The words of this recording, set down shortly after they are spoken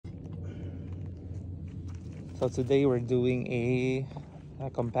So today we're doing a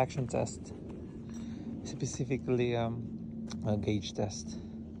compaction test, specifically a gauge test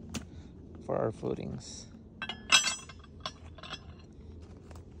for our footings.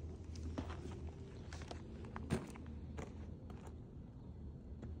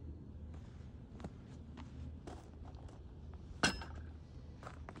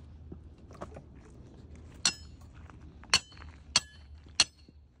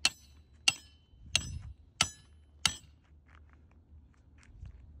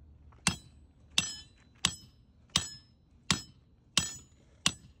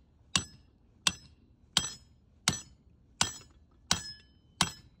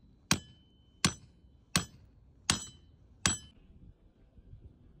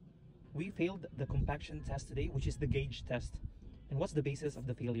 We failed the compaction test today, which is the gauge test. And what's the basis of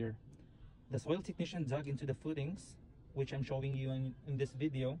the failure? The soil technician dug into the footings, which I'm showing you in this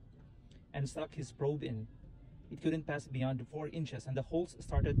video, and stuck his probe in. It couldn't pass beyond 4 inches and the holes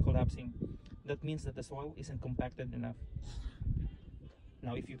started collapsing. That means that the soil isn't compacted enough.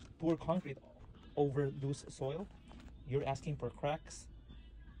 Now, if you pour concrete over loose soil, you're asking for cracks,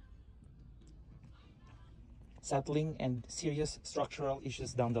 settling, and serious structural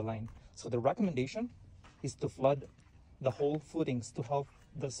issues down the line. So the recommendation is to flood the whole footings to help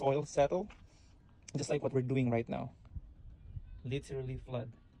the soil settle, just like what we're doing right now. Literally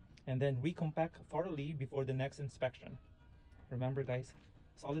flood. And then recompact thoroughly before the next inspection. Remember guys,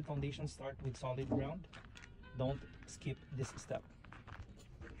 solid foundations start with solid ground. Don't skip this step.